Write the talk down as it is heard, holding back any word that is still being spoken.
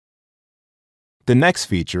The next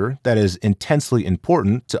feature that is intensely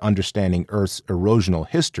important to understanding Earth's erosional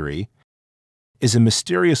history is a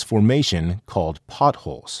mysterious formation called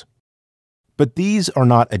potholes. But these are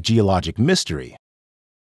not a geologic mystery,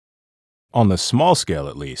 on the small scale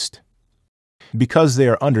at least, because they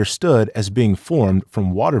are understood as being formed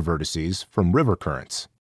from water vortices from river currents.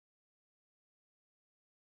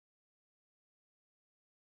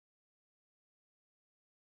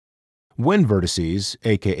 Wind vortices,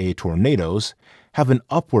 aka tornadoes, have an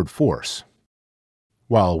upward force,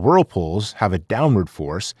 while whirlpools have a downward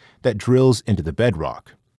force that drills into the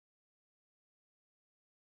bedrock.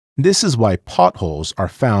 This is why potholes are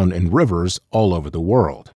found in rivers all over the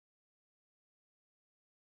world.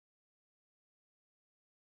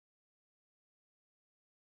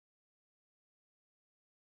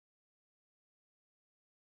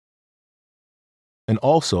 And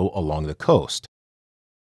also along the coast.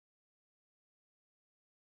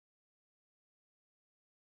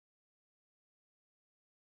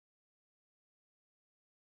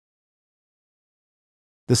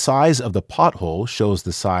 The size of the pothole shows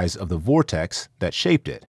the size of the vortex that shaped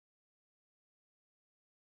it.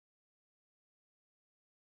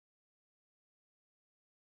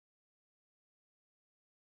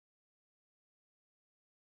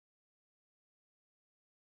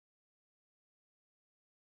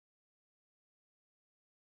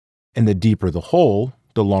 And the deeper the hole,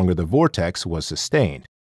 the longer the vortex was sustained.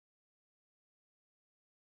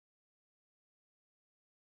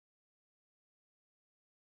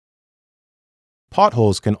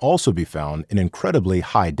 Potholes can also be found in incredibly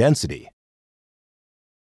high density.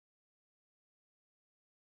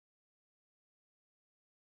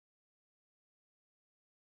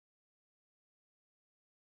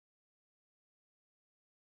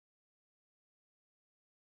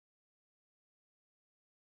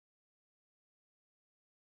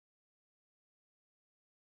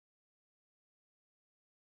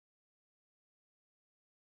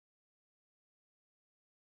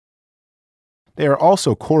 They are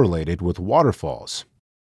also correlated with waterfalls.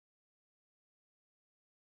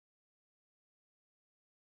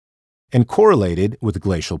 And correlated with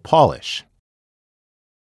glacial polish.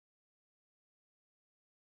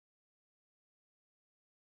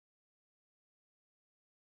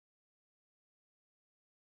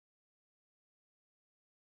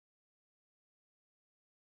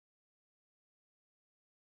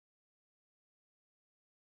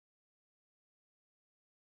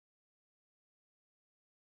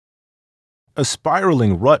 A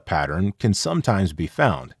spiraling rut pattern can sometimes be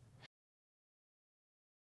found.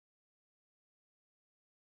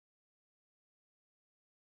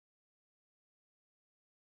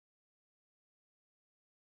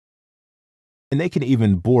 And they can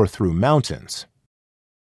even bore through mountains.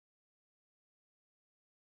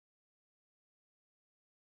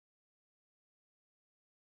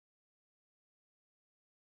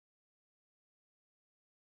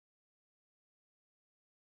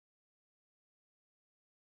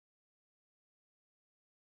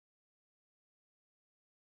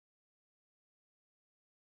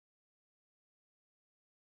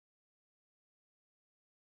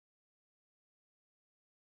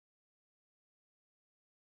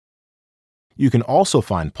 You can also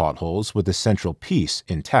find potholes with the central piece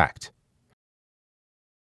intact.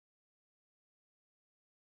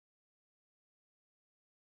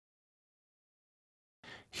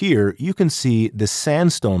 Here, you can see the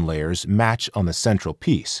sandstone layers match on the central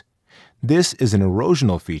piece. This is an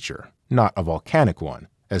erosional feature, not a volcanic one,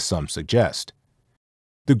 as some suggest.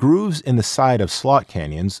 The grooves in the side of slot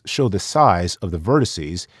canyons show the size of the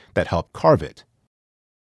vertices that help carve it.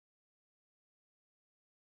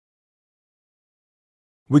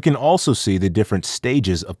 We can also see the different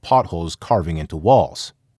stages of potholes carving into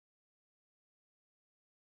walls.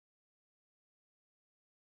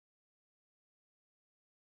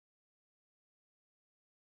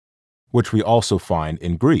 Which we also find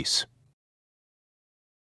in Greece,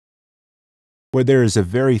 where there is a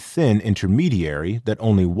very thin intermediary that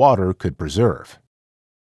only water could preserve.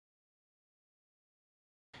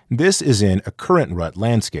 This is in a current rut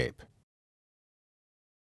landscape.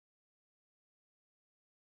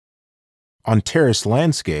 On terraced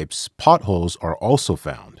landscapes, potholes are also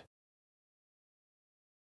found.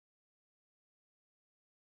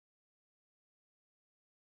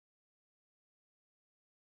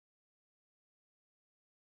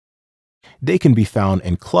 They can be found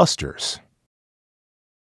in clusters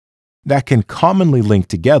that can commonly link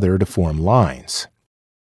together to form lines.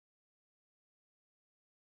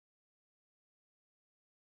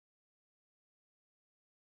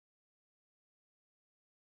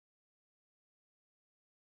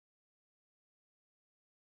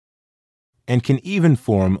 and can even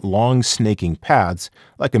form long snaking paths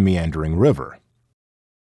like a meandering river.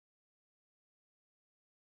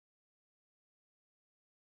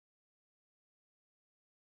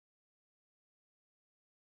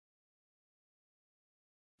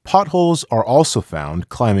 Potholes are also found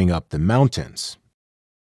climbing up the mountains.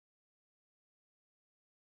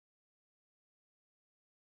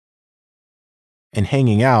 And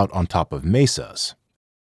hanging out on top of mesas.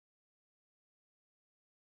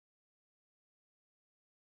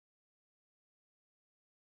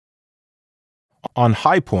 On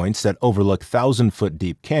high points that overlook 1,000-foot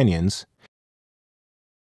deep canyons,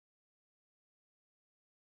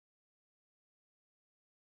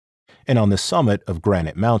 and on the summit of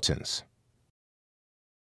granite mountains.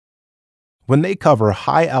 When they cover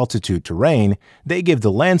high-altitude terrain, they give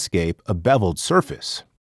the landscape a beveled surface.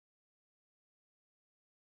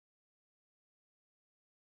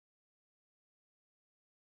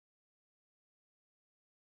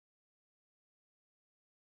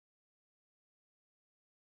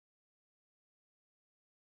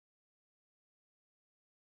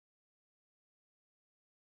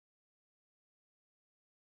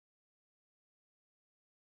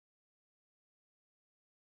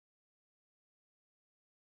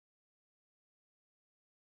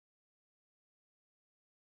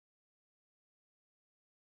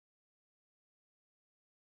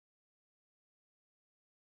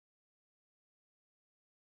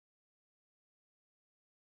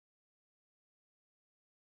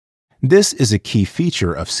 This is a key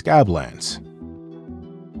feature of scablands.